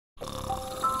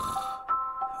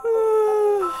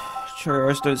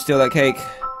Churros, don't steal that cake.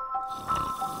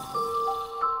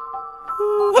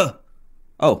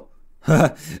 Oh.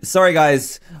 Sorry,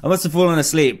 guys. I must have fallen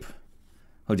asleep.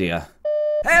 Oh, dear.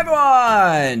 Hey,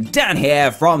 everyone! Dan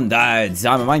here from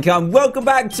TheDiamondMinecart. Welcome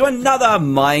back to another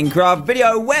Minecraft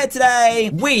video where today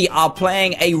we are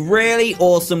playing a really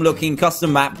awesome looking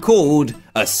custom map called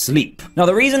Asleep. Now,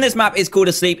 the reason this map is called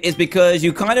Asleep is because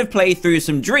you kind of play through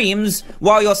some dreams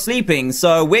while you're sleeping.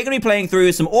 So we're going to be playing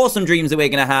through some awesome dreams that we're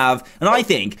going to have. And I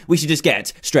think we should just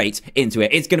get straight into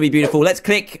it. It's going to be beautiful. Let's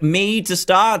click me to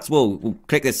start. We'll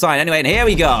click this sign anyway. And here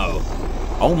we go.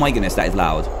 Oh my goodness, that is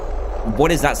loud.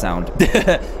 What is that sound?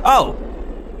 Oh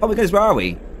my goodness, where are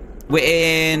we? We're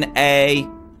in a...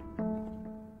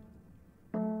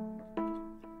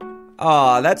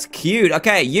 Oh, that's cute.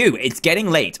 Okay, it's getting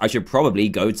late. I should probably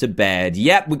go to bed.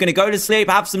 Yep, we're gonna go to sleep,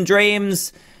 have some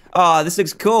dreams. Oh, this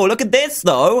looks cool. Look at this,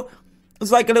 though.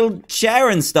 There's like a little chair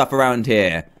and stuff around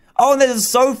here. Oh, and there's a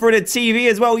sofa and a TV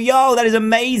as well. Yo, that is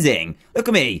amazing. Look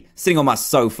at me sitting on my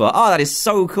sofa. Oh, that is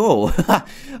so cool.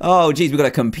 Oh, geez, we've got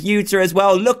a computer as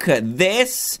well. Look at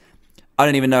this. I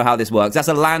don't even know how this works. That's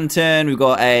a lantern. We've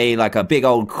got a big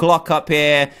old clock up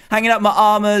here. Hanging up my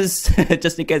armors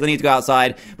just in case I need to go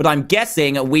outside. But I'm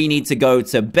guessing we need to go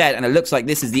to bed. And it looks like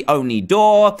this is the only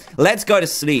door. Let's go to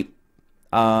sleep.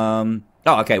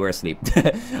 Oh, okay, we're asleep.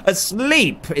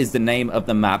 Asleep is the name of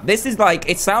the map. This is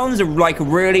it sounds like a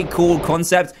really cool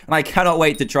concept, and I cannot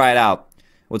wait to try it out.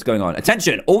 What's going on?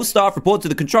 Attention, all staff report to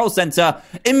the control center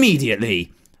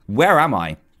immediately. Where am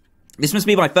I? This must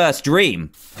be my first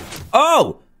dream.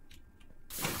 Oh!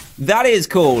 That is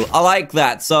cool. I like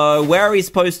that. So, where are we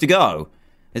supposed to go?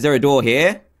 Is there a door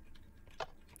here?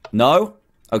 No?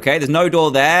 Okay, there's no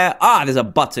door there. Ah, there's a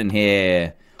button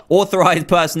here. Authorized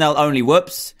personnel only.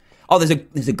 Whoops. Oh,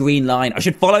 there's a green line. I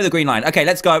should follow the green line. Okay,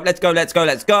 let's go. Let's go. Let's go.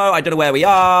 Let's go. I don't know where we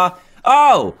are.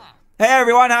 Oh, hey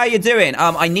everyone, how you doing?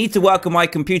 I need to work on my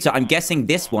computer. I'm guessing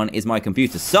this one is my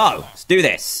computer. So, let's do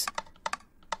this.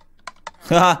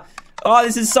 Oh,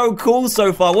 this is so cool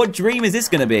so far. What dream is this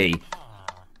going to be?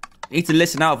 I need to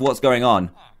listen out for what's going on.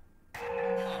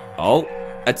 Oh,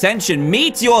 attention,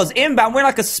 meteors inbound. We're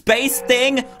like a space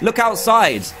thing. Look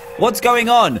outside. What's going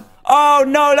on? Oh,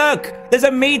 no, look. There's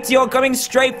a meteor coming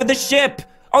straight for the ship.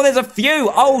 Oh, there's a few.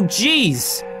 Oh,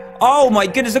 jeez. Oh, my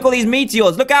goodness. Look at all these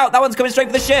meteors. Look out. That one's coming straight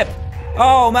for the ship.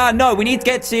 Oh, man. No, we need to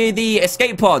get to the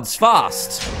escape pods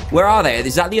fast. Where are they?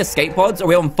 Is that the escape pods? Are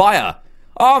we on fire?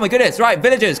 Oh, my goodness. Right,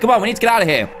 villagers. Come on. We need to get out of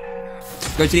here.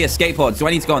 Go to the escape pods. Do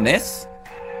I need to go on this?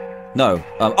 No.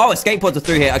 Oh, escape pods are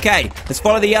through here. Okay. Let's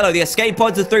follow the yellow. The escape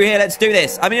pods are through here. Let's do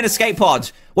this. I'm in an escape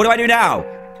pod. What do I do now?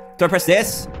 Do I press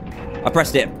this? I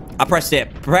pressed it. I pressed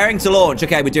it. Preparing to launch.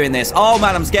 Okay, we're doing this. Oh,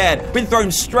 man, I'm scared. Been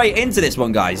thrown straight into this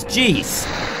one, guys. Jeez.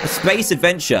 A space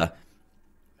adventure.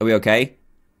 Are we okay?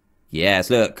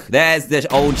 Yes, look. There's this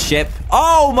old ship.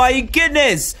 Oh, my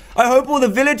goodness. I hope all the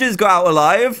villagers got out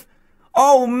alive.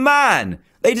 Oh, man.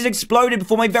 They just exploded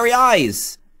before my very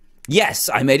eyes.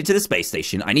 Yes, I made it to the space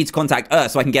station. I need to contact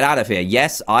Earth so I can get out of here.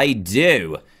 Yes, I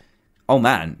do. Oh,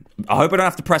 man. I hope I don't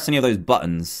have to press any of those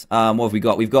buttons. What have we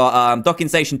got? We've got docking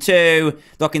station 2,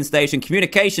 docking station,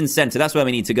 communication center. That's where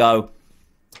we need to go.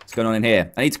 What's going on in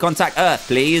here? I need to contact Earth,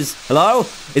 please. Hello?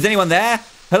 Is anyone there?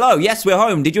 Hello? Yes, we're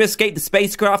home. Did you escape the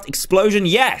spacecraft explosion?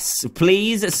 Yes.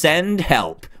 Please send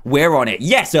help. We're on it.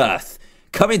 Yes, Earth.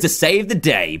 Coming to save the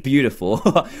day. Beautiful.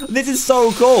 This is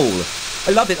so cool.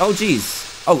 I love it. Oh,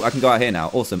 jeez. Oh, I can go out here now.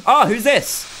 Awesome. Oh, who's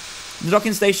this? The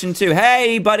docking station 2.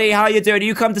 Hey, buddy. How you doing?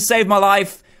 You come to save my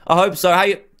life? I hope so. How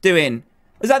you doing?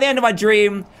 Was that the end of my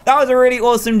dream? That was a really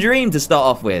awesome dream to start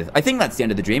off with. I think that's the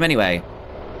end of the dream anyway.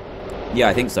 Yeah,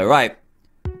 I think so. Right.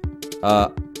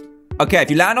 Okay,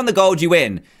 if you land on the gold, you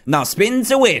win. Now spin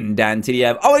to win, Dan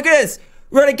TDM. Oh my goodness!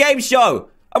 We're on a game show!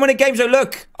 I'm on a game show.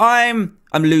 Look, I'm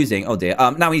losing. Oh dear.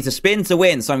 Now we need to spin to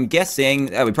win. So I'm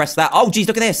guessing we press that. Oh geez,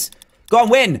 look at this. Go on,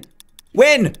 win.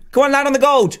 Win! Come on, land on the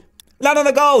gold. Land on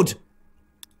the gold.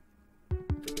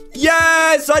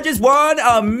 Yes! I just won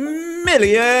 $1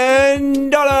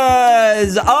 million!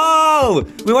 Oh!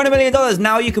 We won $1 million.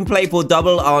 Now you can play for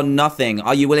double or nothing.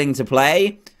 Are you willing to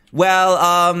play? Well,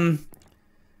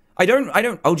 I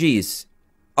don't... Oh, geez.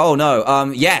 Oh,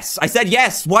 no. Yes. I said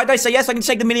yes. Why did I say yes? I can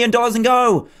take the $1 million and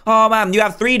go. Oh, man. You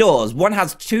have 3 doors. One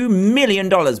has $2 million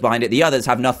behind it. The others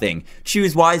have nothing.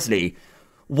 Choose wisely.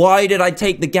 Why did I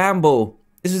take the gamble?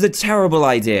 This was a terrible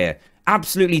idea.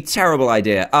 Absolutely terrible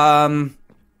idea.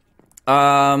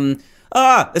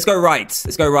 Let's go right.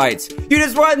 Let's go right. You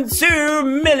just won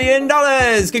 $2 million.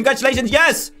 Congratulations.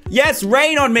 Yes. Yes.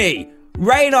 Rain on me.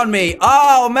 Rain on me.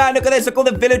 Oh, man, look at this. Look, all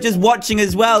the villagers watching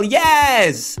as well.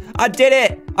 Yes! I did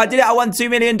it. I did it. I won $2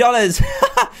 million.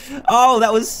 Oh,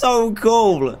 that was so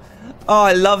cool. Oh,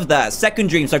 I love that. Second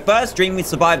dream. So first dream, we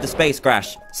survived the space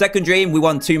crash. Second dream, we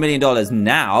won $2 million.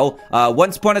 Now,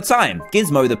 once upon a time,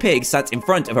 Gizmo the pig sat in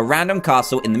front of a random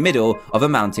castle in the middle of a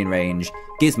mountain range.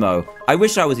 Gizmo, I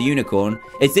wish I was a unicorn.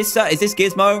 Is this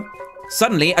Gizmo?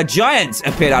 Suddenly, a giant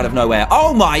appeared out of nowhere.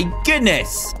 Oh my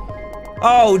goodness.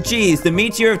 Oh, geez. The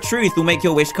meteor of truth will make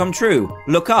your wish come true.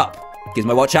 Look up.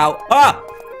 Gizmo, watch out. Ah!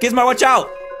 Gizmo, watch out.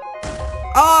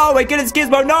 Oh my goodness,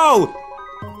 Gizmo, no!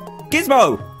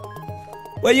 Gizmo!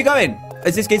 Where are you going?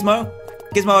 Is this Gizmo?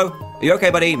 Gizmo, are you okay,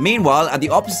 buddy? Meanwhile, at the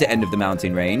opposite end of the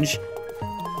mountain range,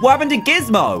 what happened to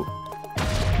Gizmo?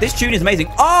 This tune is amazing.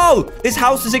 Oh, this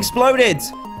house has exploded.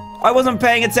 I wasn't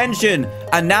paying attention.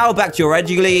 And now back to your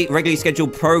regularly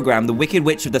scheduled program. The Wicked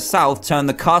Witch of the South turned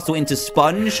the castle into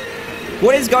sponge.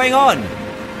 What is going on?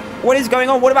 What is going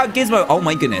on? What about Gizmo? Oh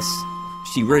my goodness.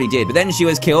 She really did. But then she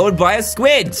was killed by a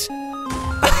squid.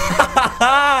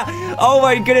 Oh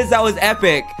my goodness, that was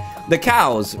epic. The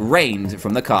cows rained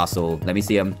from the castle. Let me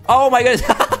see them. Oh my goodness.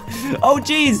 Oh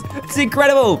jeez, it's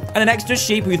incredible. And an extra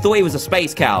sheep who thought he was a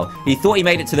space cow. He thought he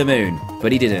made it to the moon,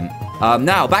 but he didn't.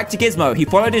 Now back to Gizmo. He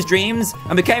followed his dreams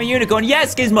and became a unicorn.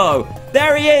 Yes, Gizmo.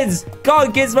 There he is. Go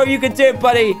on, Gizmo, you can do it,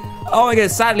 buddy. Oh my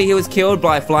goodness, sadly he was killed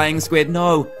by a flying squid.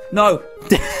 No, no.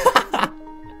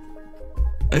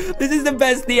 This is the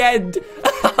best, the end.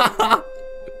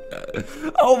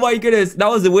 Oh my goodness, that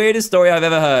was the weirdest story I've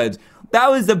ever heard. That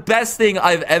was the best thing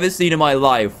I've ever seen in my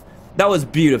life. That was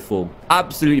beautiful.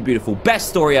 Absolutely beautiful. Best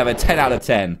story ever. 10 out of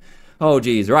 10. Oh,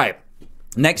 geez. Right.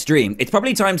 Next dream. It's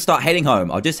probably time to start heading home.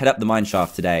 I'll just head up the mine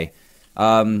shaft today.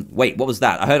 Wait, what was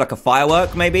that? I heard like a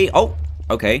firework, maybe? Oh,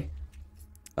 okay.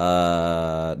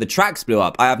 The tracks blew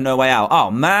up. I have no way out.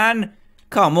 Oh, man.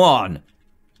 Come on.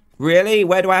 Really?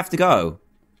 Where do I have to go?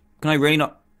 Can I really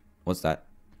not? What's that?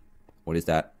 What is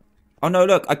that? Oh, no,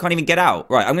 look. I can't even get out.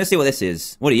 Right, I'm going to see what this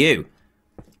is. What are you?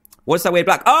 What's that weird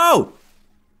black? Oh!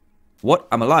 What?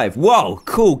 I'm alive. Whoa,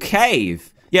 cool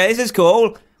cave. Yeah, this is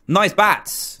cool. Nice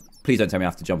bats. Please don't tell me I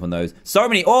have to jump on those. So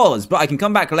many ores, but I can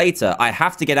come back later. I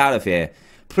have to get out of here.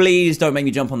 Please don't make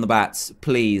me jump on the bats.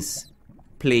 Please.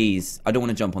 Please. I don't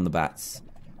want to jump on the bats.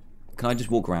 Can I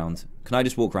just walk around? Can I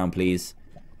just walk around, please?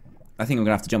 I think I'm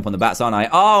going to have to jump on the bats, aren't I?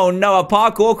 Oh, no, a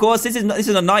parkour course. This is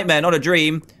a nightmare, not a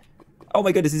dream. Oh,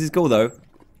 my goodness, this is cool, though.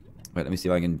 Wait, let me see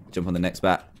if I can jump on the next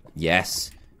bat.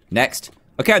 Yes. Next.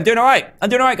 Okay, I'm doing all right. I'm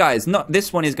doing all right, guys.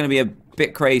 This one is going to be a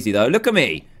bit crazy, though. Look at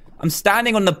me. I'm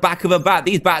standing on the back of a bat.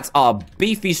 These bats are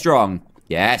beefy strong.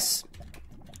 Yes.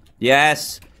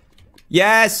 Yes.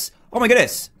 Yes. Oh, my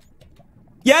goodness.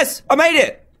 Yes, I made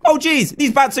it. Oh, geez.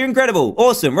 These bats are incredible.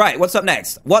 Awesome. Right, what's up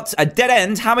next? What's a dead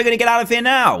end? How am I going to get out of here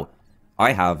now?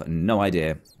 I have no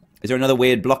idea. Is there another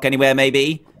weird block anywhere,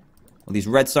 maybe? Well, these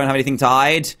redstone have anything to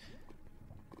hide?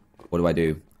 What do I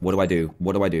do? What do I do?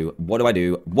 What do I do? What do I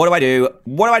do? What do I do?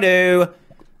 What do I do?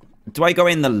 Do I go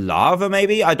in the lava,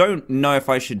 maybe? I don't know if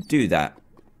I should do that.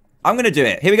 I'm going to do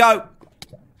it. Here we go.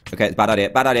 Okay, it's bad idea.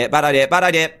 Bad idea. Bad idea. Bad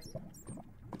idea.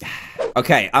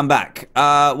 Okay, I'm back.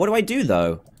 What do I do,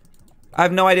 though? I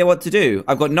have no idea what to do.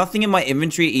 I've got nothing in my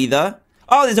inventory either.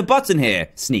 Oh, there's a button here.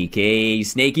 Sneaky.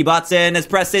 Sneaky button. Let's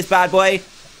press this bad boy.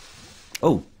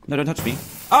 Oh, no, don't touch me.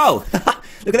 Oh,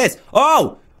 look at this.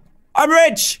 Oh, I'm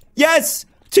rich. Yes.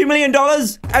 $2 million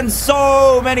and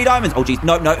so many diamonds. Oh, geez.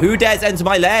 No, no. Who dares enter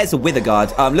my lair? It's a wither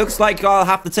guard. Looks like I'll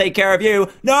have to take care of you.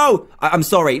 No. I'm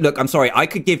sorry. Look, I'm sorry. I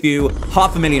could give you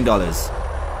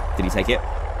 $500,000. Did he take it?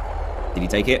 Did he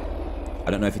take it?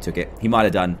 I don't know if he took it. He might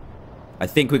have done. I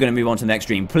think we're going to move on to the next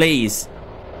stream. Please.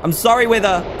 I'm sorry,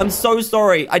 Wither. I'm so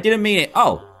sorry. I didn't mean it.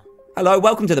 Oh. Hello.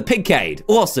 Welcome to the Pigcade.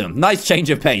 Awesome. Nice change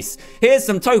of pace. Here's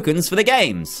some tokens for the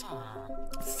games.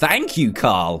 Thank you,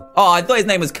 Carl. Oh, I thought his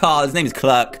name was Carl. His name is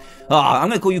Clerk. Oh, I'm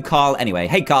going to call you Carl anyway.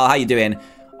 Hey, Carl. How you doing?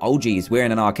 Oh, geez. We're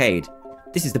in an arcade.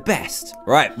 This is the best.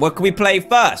 Right. What can we play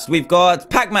first? We've got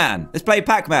Pac-Man. Let's play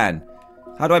Pac-Man.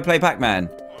 How do I play Pac-Man?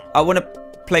 I want to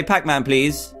play Pac-Man,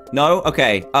 please. No?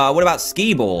 Okay. What about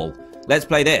Skee-Ball? Let's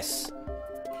play this.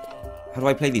 How do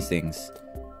I play these things?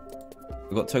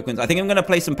 We've got tokens. I think I'm going to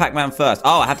play some Pac-Man first.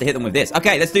 Oh, I have to hit them with this.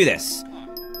 Okay, let's do this.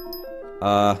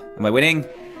 Am I winning?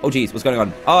 Oh, geez. What's going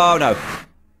on? Oh, no.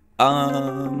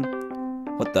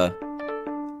 What the?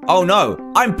 Oh,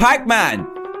 no. I'm Pac-Man.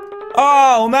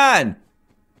 Oh, man.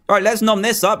 All right, let's nom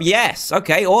this up. Yes.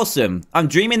 Okay, awesome. I'm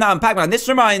dreaming that I'm Pac-Man. This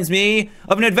reminds me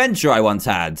of an adventure I once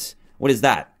had. What is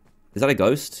that? Is that a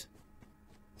ghost?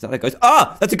 Is that a ghost?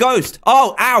 Ah, that's a ghost.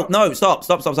 Oh, ow. No, stop,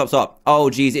 stop, stop, stop, stop. Oh,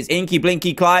 geez. It's Inky,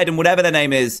 Blinky, Clyde, and whatever their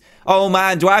name is. Oh,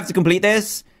 man. Do I have to complete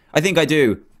this? I think I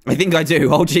do. I think I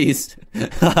do. Oh, jeez.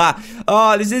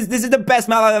 Oh, this is the best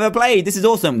map I've ever played. This is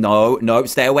awesome. No, no,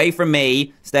 stay away from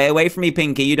me. Stay away from me,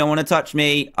 Pinky. You don't want to touch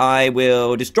me. I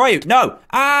will destroy you. No.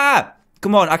 Ah!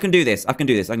 Come on, I can do this. I can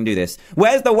do this. I can do this.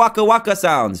 Where's the waka waka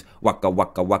sounds? Waka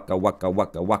waka waka waka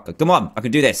waka waka. Come on, I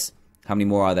can do this. How many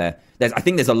more are there? I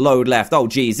think there's a load left. Oh,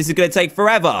 jeez. This is going to take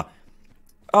forever.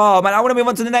 Oh, man, I want to move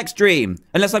on to the next dream.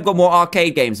 Unless I've got more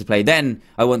arcade games to play. Then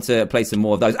I want to play some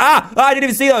more of those. Ah! I didn't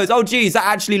even see those. Oh, jeez. That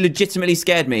actually legitimately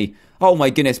scared me. Oh, my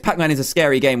goodness. Pac-Man is a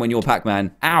scary game when you're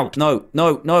Pac-Man. Ow. No,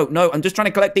 no, no, no. I'm just trying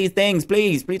to collect these things.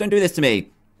 Please. Please don't do this to me.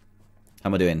 How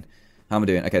am I doing? How am I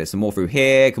doing? Okay, there's some more through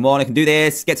here. Come on, I can do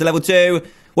this. Get to level 2.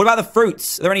 What about the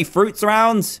fruits? Are there any fruits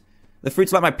around? The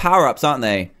fruits are like my power-ups, aren't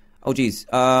they? Oh, jeez.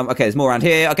 Okay, there's more around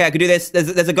here. Okay, I can do this.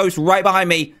 There's a ghost right behind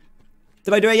me.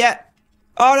 Did I do it yet?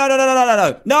 Oh, no, no, no, no, no, no,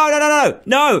 no. No, no, no, no,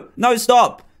 no. No,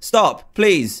 stop. Stop,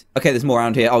 please. Okay, there's more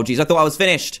around here. Oh, jeez, I thought I was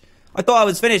finished. I thought I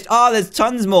was finished. Oh, there's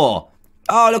tons more.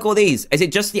 Oh, look, all these. Is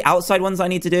it just the outside ones I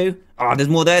need to do? Oh, there's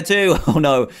more there, too. Oh,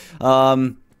 no.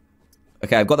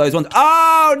 Okay, I've got those ones.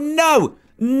 Oh, no.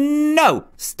 No.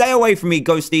 Stay away from me,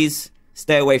 ghosties.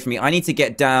 Stay away from me. I need to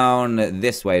get down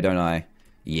this way, don't I?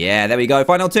 Yeah, there we go.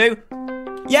 Final 2.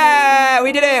 Yeah,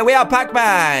 we did it. We are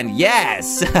Pac-Man.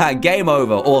 Yes. Game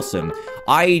over. Awesome.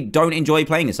 I don't enjoy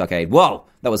playing this arcade. Whoa,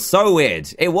 that was so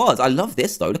weird. It was. I love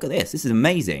this, though. Look at this. This is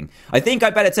amazing. I think I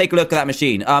better take a look at that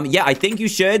machine. Yeah, I think you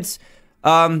should.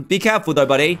 Be careful, though,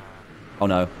 buddy. Oh,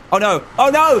 no. Oh, no. Oh,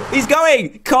 no. He's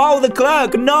going. Carl the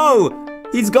clerk. No.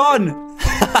 He's gone.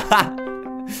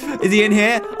 Is he in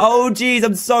here? Oh, jeez.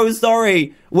 I'm so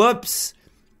sorry. Whoops.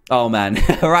 Oh, man.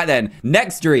 All right, then.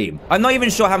 Next dream. I'm not even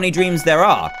sure how many dreams there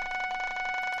are.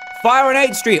 Fire on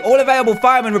 8th Street. All available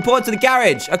firemen report to the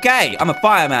garage. Okay, I'm a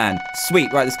fireman.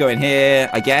 Sweet. Right, let's go in here,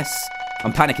 I guess.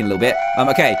 I'm panicking a little bit.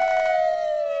 Okay.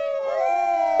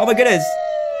 Oh, my goodness.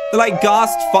 They're like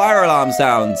gasped fire alarm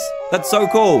sounds. That's so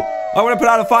cool. I want to put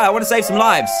out a fire. I want to save some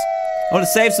lives. I want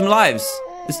to save some lives.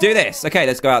 Let's do this. Okay,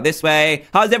 let's go out this way.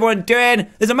 How's everyone doing?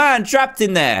 There's a man trapped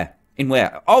in there. In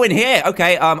where? Oh, in here.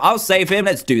 Okay, I'll save him.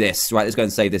 Let's do this. Right, let's go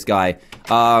and save this guy.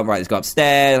 Right, let's go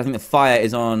upstairs. I think the fire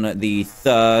is on the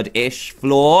 3rd-ish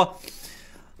floor.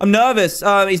 I'm nervous.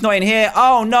 He's not in here.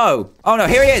 Oh, no. Oh, no.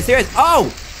 Here he is. Here he is.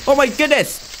 Oh! Oh, my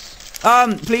goodness.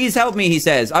 Please help me, he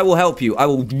says. I will help you. I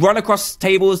will run across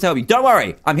tables to help you. Don't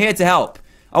worry. I'm here to help.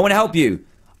 I want to help you.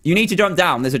 You need to jump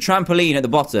down. There's a trampoline at the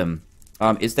bottom.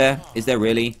 Is there? Is there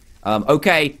really?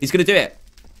 Okay. He's going to do it.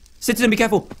 Citizen, be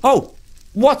careful. Oh!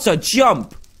 What a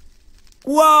jump!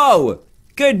 Whoa!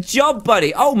 Good job,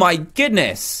 buddy. Oh, my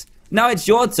goodness. Now it's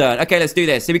your turn. Okay, let's do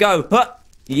this. Here we go. Huh.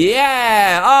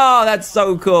 Yeah! Oh, that's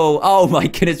so cool. Oh, my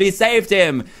goodness. We saved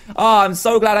him. Oh, I'm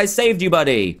so glad I saved you,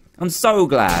 buddy. I'm so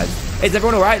glad. Is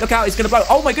everyone all right? Look out. It's going to blow.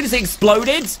 Oh, my goodness. It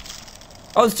exploded?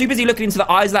 I was too busy looking into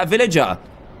the eyes of that villager.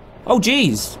 Oh,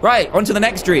 geez. Right. On to the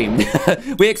next dream.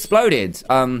 We exploded.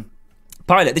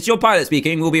 Pilot. This is your pilot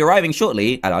speaking. We'll be arriving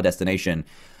shortly at our destination.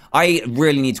 I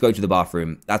really need to go to the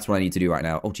bathroom. That's what I need to do right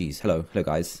now. Oh, geez. Hello. Hello,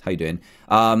 guys. How you doing?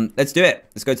 Let's do it.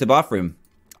 Let's go to the bathroom.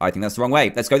 I think that's the wrong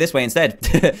way. Let's go this way instead.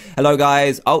 Hello,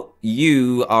 guys. Oh,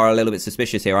 you are a little bit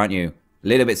suspicious here, aren't you? A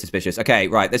little bit suspicious. Okay,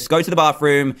 right. Let's go to the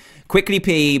bathroom. Quickly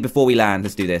pee before we land.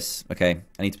 Let's do this. Okay,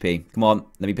 I need to pee. Come on.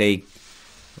 Let me pee.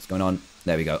 What's going on?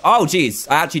 There we go. Oh, geez.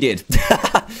 I actually did.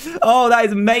 Oh, that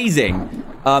is amazing.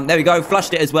 There we go.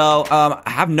 Flushed it as well. I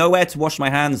have nowhere to wash my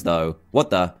hands, though.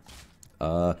 What the...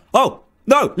 Oh!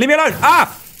 No! Leave me alone!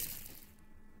 Ah!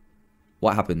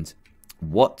 What happened?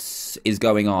 What is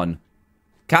going on?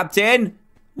 Captain?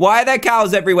 Why are there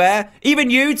cows everywhere? Even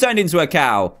you turned into a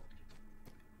cow.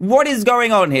 What is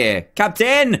going on here?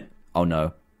 Captain? Oh,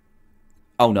 no.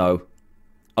 Oh, no.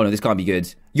 Oh, no, this can't be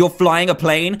good. You're flying a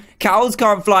plane? Cows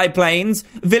can't fly planes.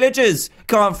 Villagers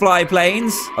can't fly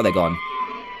planes. Oh, they're gone.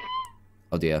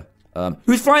 Oh, dear.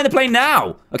 Who's flying the plane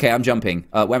now? Okay, I'm jumping.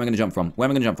 Where am I going to jump from? Where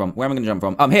am I going to jump from? Where am I going to jump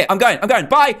from? I'm here. I'm going.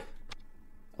 Bye.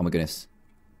 Oh, my goodness.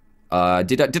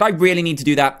 Did I really need to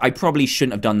do that? I probably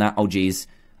shouldn't have done that. Oh, geez.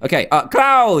 Okay,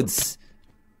 clouds.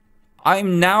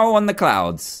 I'm now on the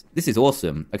clouds. This is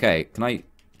awesome. Okay, can I...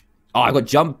 Oh, I got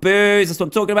jump boost. That's what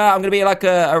I'm talking about. I'm going to be like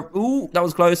Ooh, that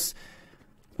was close.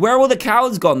 Where are all the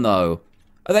cows gone, though?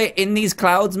 Are they in these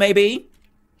clouds, maybe?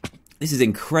 This is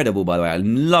incredible, by the way.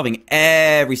 I'm loving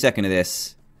every second of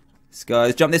this. Let's go.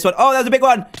 Let's jump this one. Oh, that was a big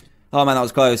one. Oh, man, that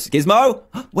was close. Gizmo?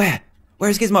 Where?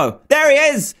 Where's Gizmo? There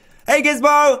he is. Hey,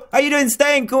 Gizmo. How you doing?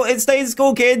 Stay in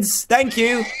school, kids. Thank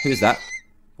you. Who's that?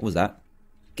 What was that?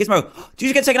 Gizmo. Did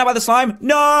you get taken out by the slime?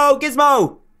 No,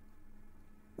 Gizmo.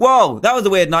 Whoa, that was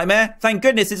a weird nightmare. Thank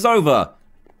goodness it's over.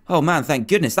 Oh, man, thank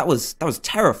goodness. That was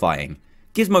terrifying.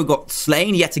 Gizmo got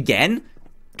slain yet again.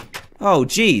 Oh,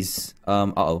 jeez.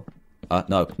 Uh-oh.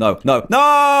 No, no, no,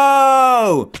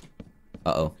 no!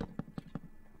 Uh-oh.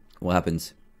 What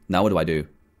happens? Now what do?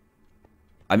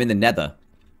 I'm in the nether.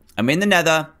 I'm in the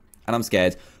nether, and I'm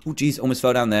scared. Oh, jeez, almost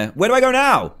fell down there. Where do I go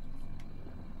now?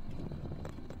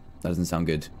 That doesn't sound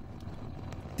good.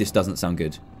 This doesn't sound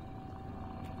good.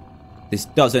 This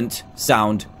doesn't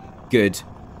sound good.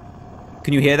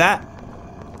 Can you hear that?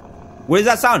 What does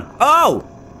that sound? Oh!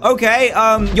 Okay,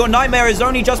 your nightmare is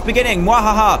only just beginning.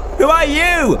 Mwahaha. Who are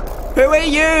you? Who are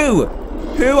you?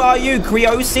 Who are you,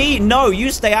 Creosi? No, you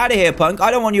stay out of here, punk.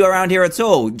 I don't want you around here at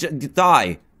all.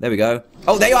 Die. There we go.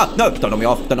 Oh, there you are. No, don't knock me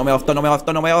off. Don't knock me off. Don't knock me off.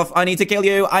 Don't knock me off. I need to kill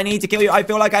you. I need to kill you. I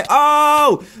feel like I...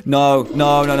 Oh! No,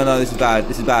 no, no, no, no. This is bad.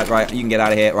 This is bad. Right, you can get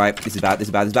out of here. Right, this is bad. This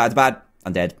is bad. This is bad. This is bad.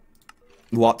 I'm dead.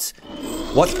 What?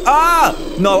 What? Ah!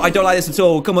 No, I don't like this at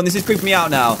all. Come on, this is creeping me out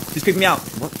now. This is creeping me out.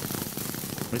 What?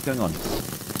 What is going on?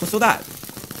 What's all that?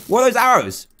 What are those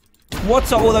arrows?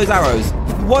 What are all those arrows?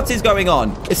 What is going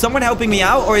on? Is someone helping me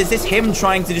out, or is this him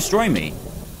trying to destroy me?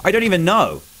 I don't even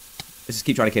know. Let's just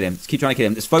keep trying to kill him. Just keep trying to kill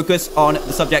him. Just focus on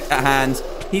the subject at hand.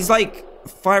 He's like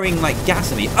firing like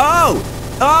gas at me. Oh!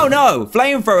 Oh no!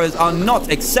 Flamethrowers are not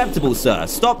acceptable, sir.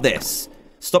 Stop this.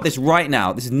 Stop this right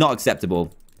now. This is not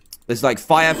acceptable. There's like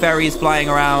fire fairies flying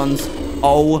around.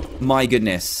 Oh my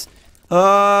goodness.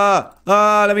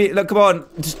 Let me, look, come on.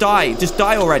 Just die. Just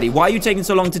die already. Why are you taking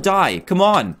so long to die? Come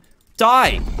on.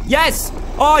 Die. Yes.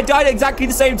 Oh, I died at exactly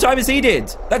the same time as he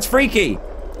did. That's freaky.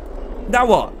 Now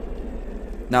what?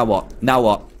 Now what? Now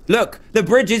what? Look, the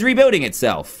bridge is rebuilding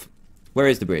itself. Where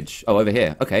is the bridge? Oh, over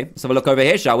here. Okay, let's have a look over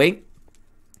here, shall we?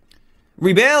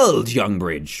 Rebuild, young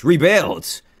bridge.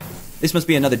 Rebuild. This must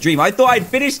be another dream. I thought I'd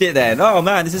finished it then. Oh,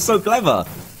 man, this is so clever.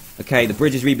 Okay, the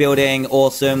bridge is rebuilding.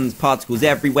 Awesome. There's particles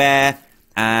everywhere.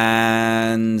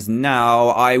 And now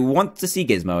I want to see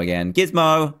Gizmo again.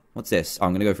 Gizmo. What's this? Oh,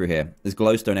 I'm going to go through here. There's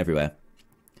glowstone everywhere.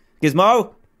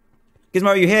 Gizmo? Gizmo,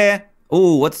 are you here?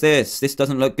 Oh, what's this? This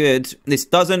doesn't look good. This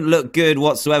doesn't look good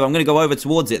whatsoever. I'm going to go over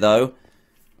towards it, though.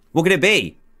 What could it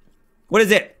be? What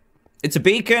is it? It's a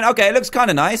beacon? Okay, it looks kind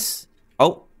of nice.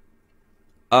 Oh.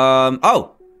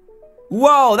 Oh.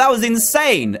 Whoa, that was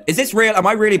insane. Is this real? Am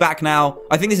I really back now?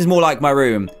 I think this is more like my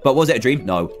room. But was it a dream?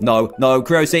 No, no, no.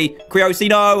 Creosi. Creosi,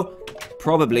 no.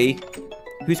 Probably.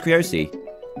 Who's Creosi?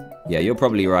 Yeah, you're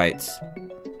probably right.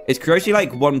 Is Creosi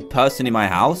like one person in my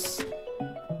house?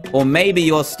 Or maybe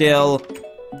you're still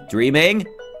dreaming?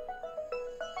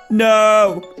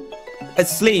 No.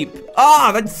 Asleep.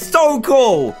 Ah, that's so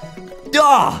cool.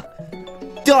 Ah.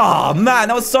 Oh, man,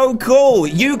 that was so cool.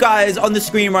 You guys on the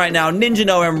screen right now, Ninja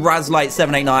Noah and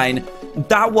Razlight789,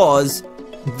 that was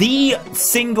the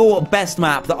single best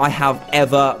map that I have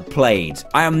ever played.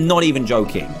 I am not even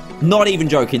joking. Not even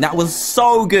joking. That was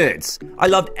so good. I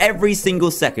loved every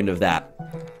single second of that.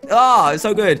 Ah, it's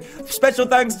so good. Special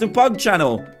thanks to Pug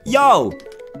Channel. Yo,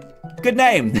 good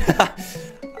name.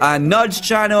 Nudge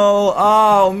Channel.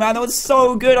 Oh, man, that was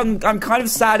so good. I'm kind of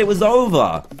sad it was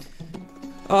over.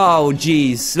 Oh,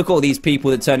 jeez. Look at all these people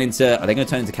that turn into... Are they going to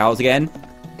turn into cows again?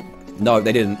 No,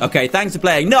 they didn't. Okay, thanks for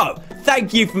playing. No,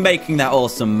 thank you for making that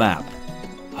awesome map.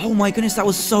 Oh, my goodness, that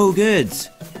was so good.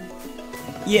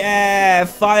 Yeah,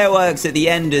 fireworks at the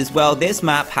end as well. This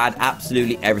map had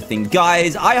absolutely everything.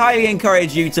 Guys, I highly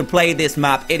encourage you to play this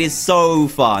map. It is so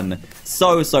fun.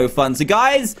 So, so fun. So,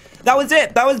 guys... That was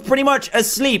it. That was pretty much a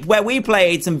sleep where we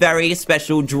played some very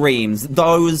special dreams.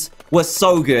 Those were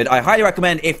so good. I highly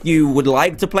recommend if you would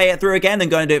like to play it through again, then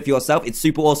go and do it for yourself. It's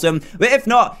super awesome. But if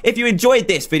not, if you enjoyed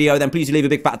this video, then please leave a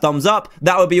big fat thumbs up.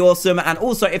 That would be awesome. And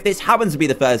also, if this happens to be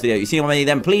the first video you see on me,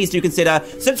 then please do consider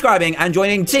subscribing and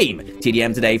joining Team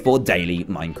TDM today for daily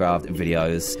Minecraft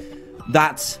videos.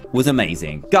 That was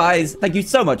amazing. Guys, thank you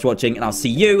so much for watching, and I'll see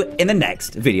you in the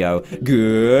next video.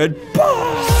 Goodbye!